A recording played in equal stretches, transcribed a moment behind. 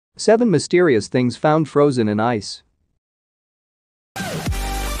7 mysterious things found frozen in ice.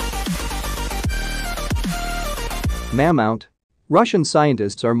 Mammoth. Russian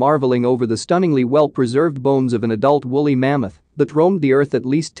scientists are marveling over the stunningly well-preserved bones of an adult woolly mammoth that roamed the earth at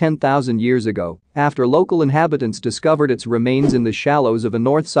least 10,000 years ago after local inhabitants discovered its remains in the shallows of a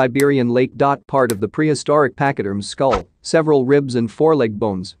North Siberian lake. Part of the prehistoric pachyderm's skull, several ribs and foreleg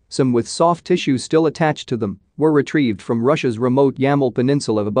bones, some with soft tissue still attached to them, were retrieved from Russia's remote Yamal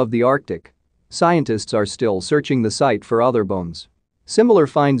Peninsula above the Arctic. Scientists are still searching the site for other bones. Similar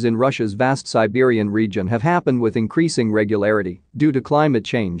finds in Russia's vast Siberian region have happened with increasing regularity due to climate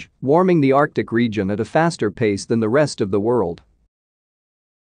change, warming the Arctic region at a faster pace than the rest of the world.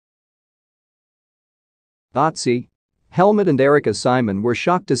 Otzi. Helmut and Erika Simon were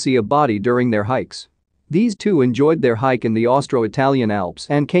shocked to see a body during their hikes. These two enjoyed their hike in the Austro-Italian Alps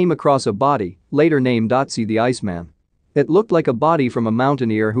and came across a body, later named Otzi the Iceman. It looked like a body from a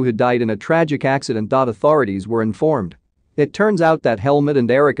mountaineer who had died in a tragic accident. Authorities were informed. It turns out that Helmut and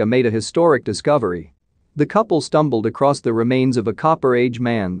Erika made a historic discovery. The couple stumbled across the remains of a Copper Age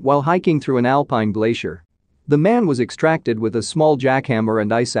man while hiking through an alpine glacier. The man was extracted with a small jackhammer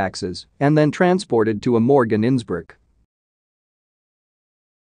and ice axes and then transported to a morgue in Innsbruck.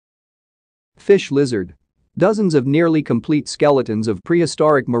 Fish lizard. Dozens of nearly complete skeletons of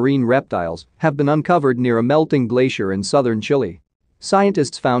prehistoric marine reptiles have been uncovered near a melting glacier in southern Chile.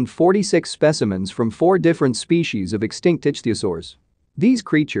 Scientists found 46 specimens from 4 different species of extinct ichthyosaurs. These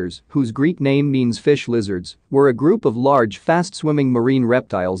creatures, whose Greek name means fish lizards, were a group of large, fast-swimming marine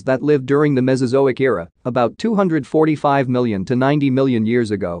reptiles that lived during the Mesozoic era, about 245 million to 90 million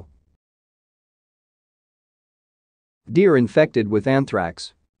years ago. Deer infected with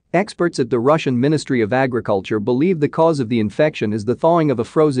anthrax. Experts at the Russian Ministry of Agriculture believe the cause of the infection is the thawing of a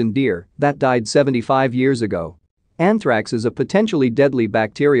frozen deer that died 75 years ago. Anthrax is a potentially deadly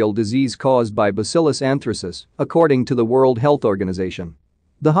bacterial disease caused by Bacillus anthracis, according to the World Health Organization.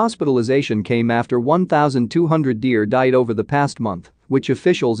 The hospitalization came after 1,200 deer died over the past month, which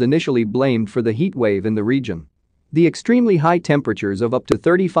officials initially blamed for the heat wave in the region. The extremely high temperatures of up to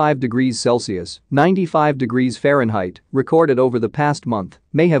 35 degrees Celsius (95 degrees Fahrenheit) recorded over the past month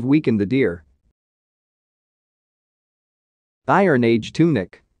may have weakened the deer. Iron Age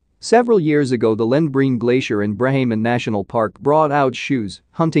tunic. Several years ago, the Lendbreen Glacier in Brahman National Park brought out shoes,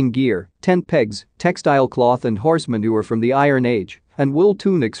 hunting gear, tent pegs, textile cloth and horse manure from the Iron Age, and wool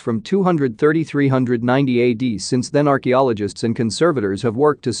tunics from 230–390 AD. Since then, archaeologists and conservators have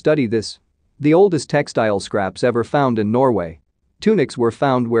worked to study this. The oldest textile scraps ever found in Norway. Tunics were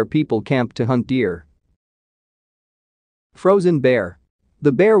found where people camped to hunt deer. Frozen bear.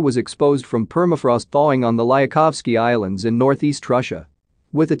 The bear was exposed from permafrost thawing on the Lyakovsky Islands in northeast Russia.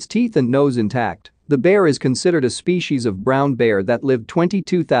 With its teeth and nose intact, the bear is considered a species of brown bear that lived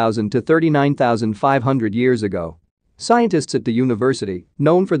 22,000 to 39,500 years ago. Scientists at the university,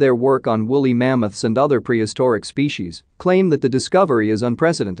 known for their work on woolly mammoths and other prehistoric species, claim that the discovery is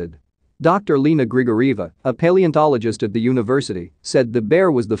unprecedented. Dr. Lena Grigorieva, a paleontologist at the university, said the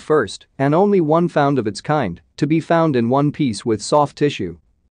bear was the first, and only one found of its kind, to be found in one piece with soft tissue.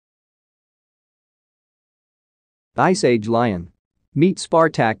 Ice Age lion. Meet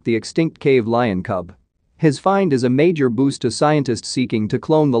Spartak, the extinct cave lion cub. His find is a major boost to scientists seeking to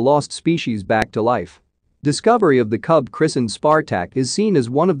clone the lost species back to life. Discovery of the cub, christened Spartak, is seen as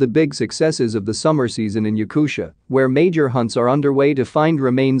one of the big successes of the summer season in Yakutia, where major hunts are underway to find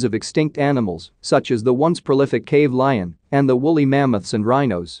remains of extinct animals, such as the once prolific cave lion and the woolly mammoths and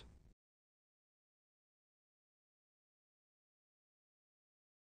rhinos.